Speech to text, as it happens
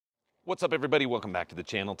What's up, everybody? Welcome back to the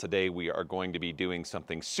channel. Today we are going to be doing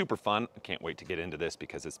something super fun. I can't wait to get into this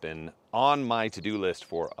because it's been on my to-do list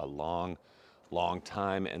for a long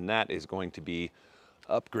time, and that is going to be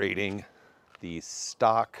upgrading the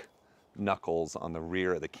stock knuckles on the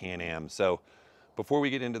rear of the Can-Am. So before we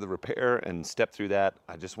get into the repair and step through that,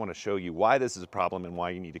 I just want to show you why this is a problem and why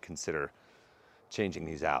you need to consider changing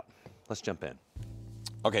these out. Let's jump in.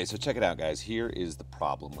 Okay, so check it out, guys. Here is the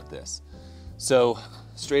problem with this. So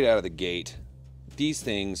straight out of the gate, these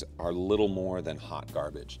things are little more than hot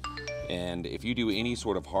garbage. And if you do any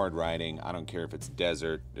sort of hard riding, I don't care if it's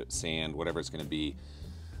desert, sand, whatever it's going to be,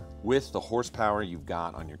 with the horsepower you've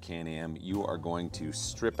got on your Can-Am, you are going to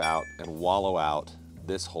strip out and wallow out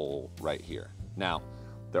this hole right here. Now,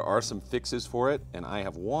 there are some fixes for it, and I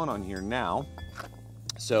have one on here now.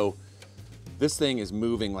 So this thing is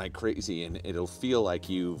moving like crazy, and it'll feel like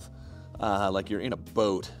like you're in a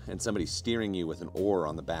boat and somebody's steering you with an oar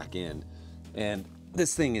on the back end. And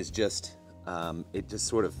this thing is just, it just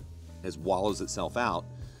sort of wallows itself out.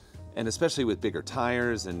 And especially with bigger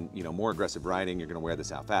tires and more aggressive riding, you're gonna wear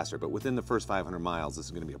this out faster. But within the first 500 miles, this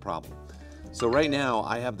is gonna be a problem. So right now,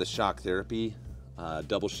 I have the Shock Therapy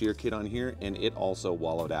double shear kit on here, and it also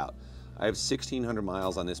wallowed out. I have 1,600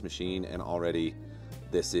 miles on this machine, and already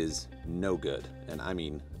this is no good. And I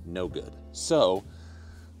mean, no good. So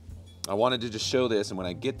I wanted to just show this, and when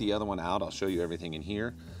I get the other one out, I'll show you everything in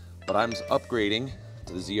here. But I'm upgrading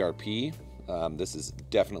to the ZRP. This is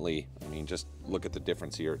definitely, I mean, just look at the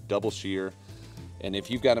difference here. Double shear. And if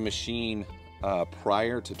you've got a machine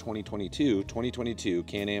prior to 2022,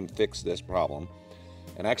 Can-Am fixed this problem.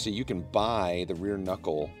 And actually, you can buy the rear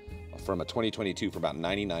knuckle from a 2022 for about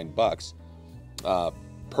 99 bucks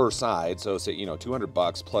per side. So say, 200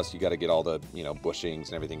 bucks, plus you got to get all the, bushings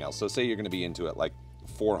and everything else. So say you're going to be into it like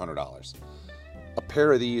 $400. A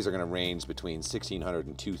pair of these are going to range between $1,600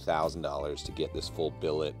 and $2,000 to get this full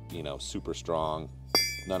billet, super strong,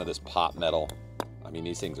 none of this pop metal. I mean,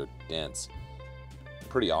 these things are dense,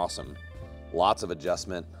 pretty awesome, lots of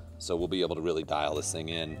adjustment. So we'll be able to really dial this thing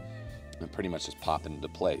in and pretty much just pop it into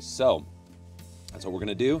place. So that's what we're going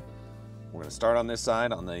to do. We're going to start on this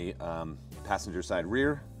side, on the passenger side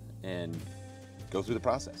rear, and go through the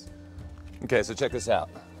process. Okay, so check this out.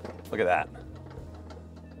 Look at that.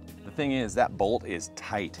 The thing is, that bolt is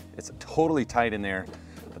tight. It's totally tight in there,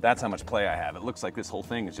 but that's how much play I have. It looks like this whole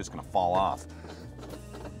thing is just gonna fall off.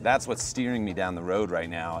 That's what's steering me down the road right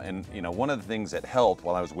now. And one of the things that helped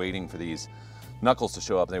while I was waiting for these knuckles to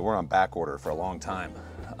show up, they were on back order for a long time,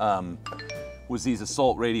 was these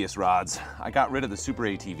Assault radius rods. I got rid of the Super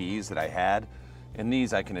ATVs that I had, and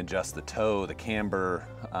these I can adjust the toe, the camber,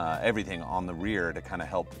 everything on the rear to kind of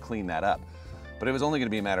help clean that up. But it was only gonna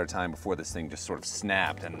be a matter of time before this thing just sort of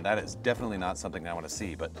snapped, and that is definitely not something I wanna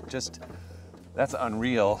see, but that's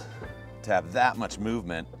unreal to have that much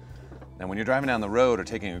movement. And when you're driving down the road or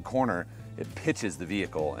taking a corner, it pitches the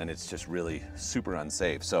vehicle, and it's just really super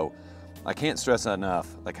unsafe. So I can't stress enough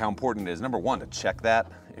like how important it is, number one, to check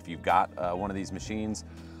that if you've got one of these machines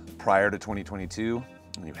prior to 2022,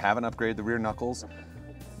 and you haven't upgraded the rear knuckles,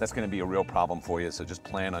 that's gonna be a real problem for you, so just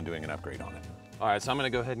plan on doing an upgrade on it. All right, so I'm gonna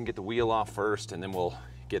go ahead and get the wheel off first, and then we'll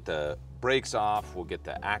get the brakes off, we'll get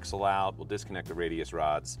the axle out, we'll disconnect the radius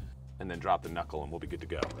rods, and then drop the knuckle, and we'll be good to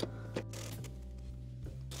go.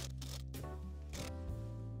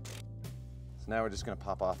 So now we're just gonna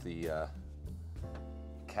pop off the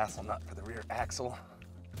castle nut for the rear axle.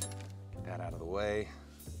 Get that out of the way.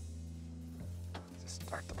 Just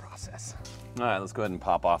start the process. All right, let's go ahead and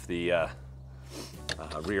pop off the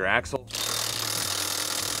rear axle.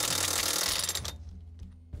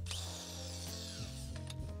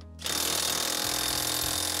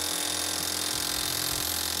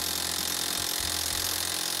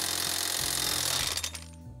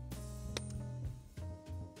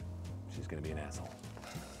 She's gonna be an asshole.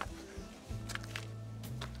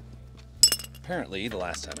 Apparently, the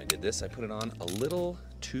last time I did this, I put it on a little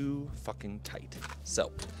too fucking tight.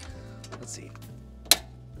 So, let's see.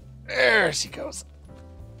 There she goes.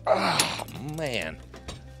 Oh, man.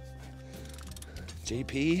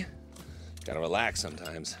 JP, gotta relax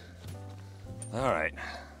sometimes. All right.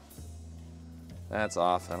 That's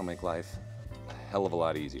off. That'll make life a hell of a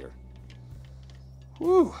lot easier.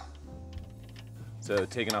 Woo. So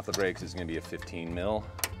taking off the brakes is gonna be a 15 mil.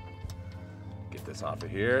 Get this off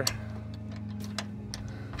of here.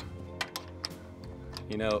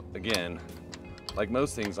 Again, like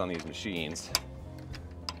most things on these machines,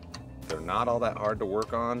 they're not all that hard to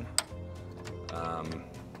work on.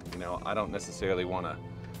 I don't necessarily want to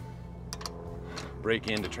break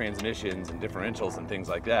into transmissions and differentials and things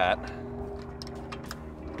like that.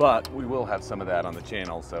 But we will have some of that on the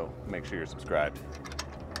channel, so make sure you're subscribed.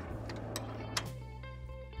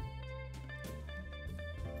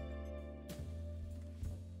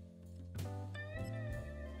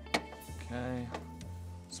 Okay,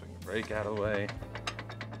 swing the brake out of the way.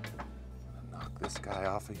 Knock this guy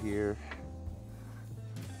off of here.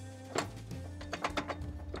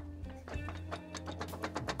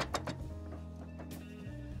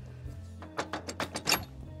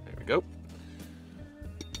 There we go.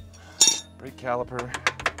 Brake caliper,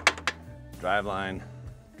 driveline.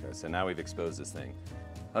 Okay, so now we've exposed this thing.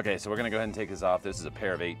 Okay, so we're gonna go ahead and take this off. This is a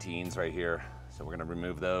pair of 18s right here. So we're gonna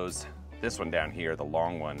remove those. This one down here, the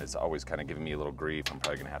long one, is always kind of giving me a little grief. I'm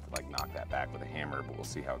probably gonna have to like knock that back with a hammer, but we'll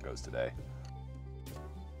see how it goes today.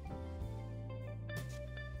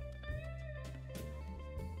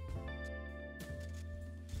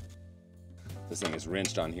 This thing is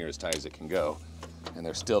wrenched on here as tight as it can go, and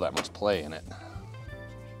there's still that much play in it.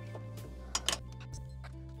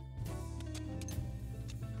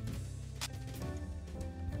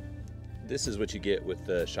 This is what you get with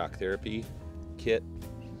the shock therapy kit.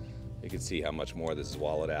 You can see how much more this is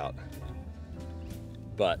wallowed out.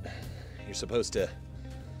 But you're supposed to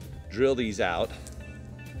drill these out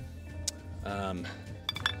and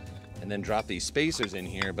then drop these spacers in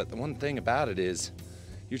here. But the one thing about it is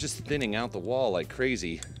you're just thinning out the wall like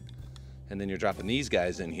crazy, and then you're dropping these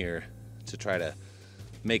guys in here to try to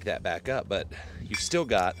make that back up. But you've still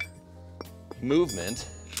got movement,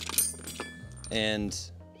 and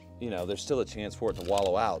you know, there's still a chance for it to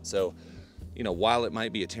wallow out. So, you know, while it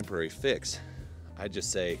might be a temporary fix, I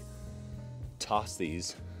just say toss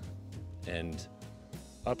these and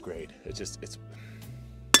upgrade. It's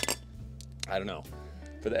I don't know.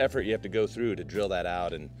 For the effort you have to go through to drill that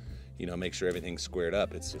out and, you know, make sure everything's squared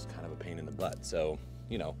up, it's just kind of a pain in the butt. So,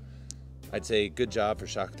 you know, I'd say good job for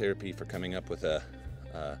shock therapy for coming up with a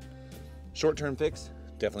short-term fix,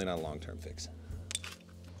 definitely not a long-term fix.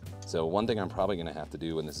 So one thing I'm probably gonna have to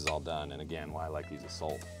do when this is all done, and again, why I like these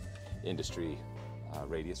Assault Industry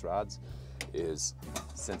radius rods, is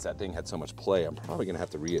since that thing had so much play, I'm probably gonna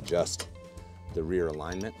have to readjust the rear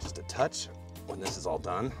alignment just a touch when this is all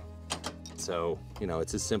done. So, you know,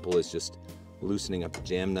 it's as simple as just loosening up the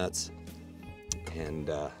jam nuts and,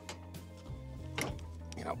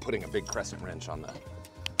 you know, putting a big crescent wrench on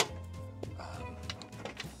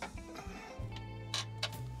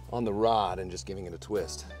the rod and just giving it a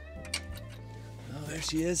twist. Oh, there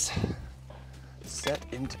she is, set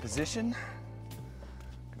into position.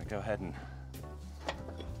 I'm gonna go ahead and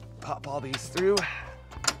pop all these through.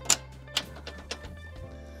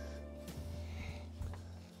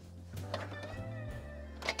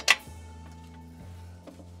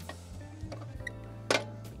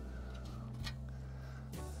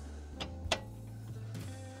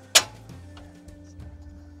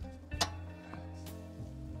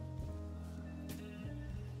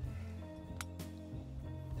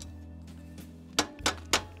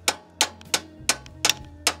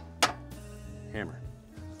 Hammer.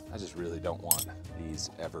 I just really don't want these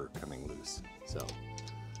ever coming loose. So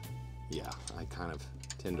yeah, I kind of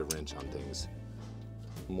tend to wrench on things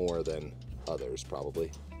more than others probably.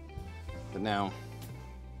 But now,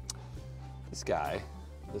 this guy,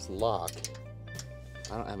 this lock,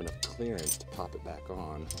 I don't have enough clearance to pop it back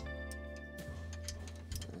on.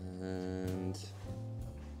 And,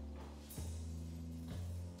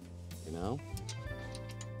 you know,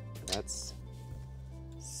 that's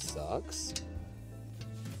sucks.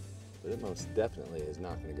 But it most definitely is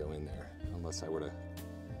not going to go in there unless I were to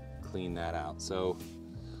clean that out. So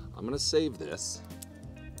I'm going to save this,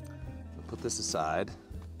 I'll put this aside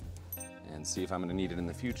and see if I'm going to need it in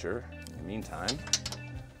the future. In the meantime,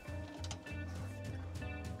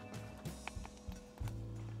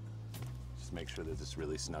 just make sure that this is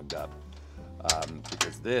really snugged up,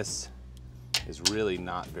 because this is really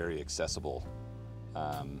not very accessible.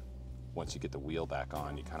 Once you get the wheel back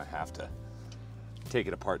on, you kind of have to take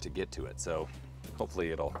it apart to get to it. So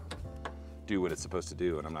hopefully it'll do what it's supposed to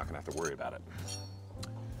do and I'm not gonna have to worry about it.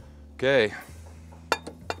 Okay,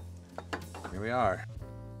 here we are.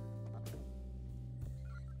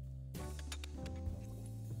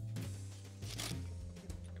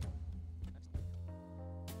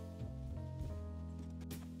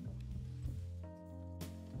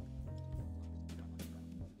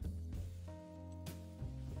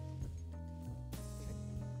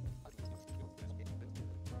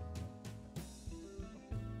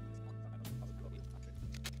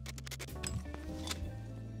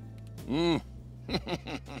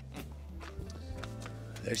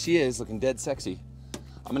 There she is, looking dead sexy.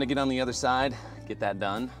 I'm gonna get on the other side, get that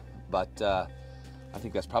done, but I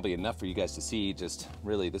think that's probably enough for you guys to see. Just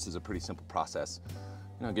really, this is a pretty simple process.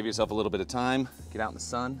 You know, give yourself a little bit of time, get out in the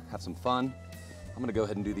sun, have some fun. I'm gonna go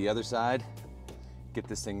ahead and do the other side, get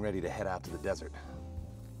this thing ready to head out to the desert.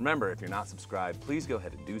 Remember, if you're not subscribed, please go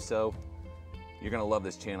ahead and do so. You're gonna love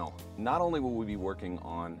this channel. Not only will we be working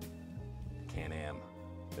on Can-Am,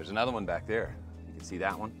 there's another one back there. You can see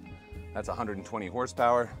that one. That's 120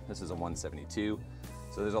 horsepower. This is a 172.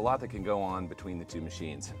 So there's a lot that can go on between the two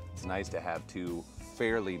machines. It's nice to have two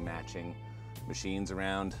fairly matching machines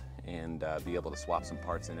around and be able to swap some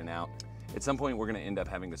parts in and out. At some point, we're gonna end up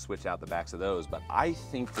having to switch out the backs of those, but I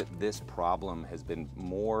think that this problem has been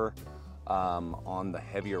more on the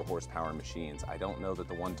heavier horsepower machines. I don't know that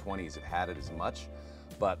the 120s have had it as much,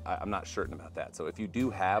 but I'm not certain about that. So if you do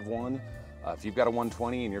have one, if you've got a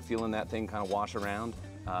 120 and you're feeling that thing kind of wash around,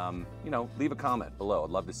 you know, leave a comment below. I'd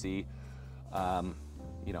love to see,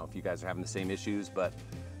 you know, if you guys are having the same issues, but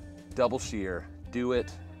double shear, do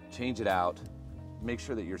it, change it out, make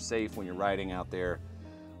sure that you're safe when you're riding out there.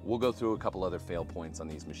 We'll go through a couple other fail points on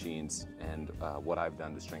these machines and what I've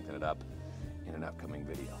done to strengthen it up in an upcoming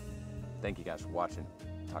video. Thank you guys for watching.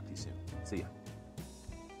 Talk to you soon. See ya.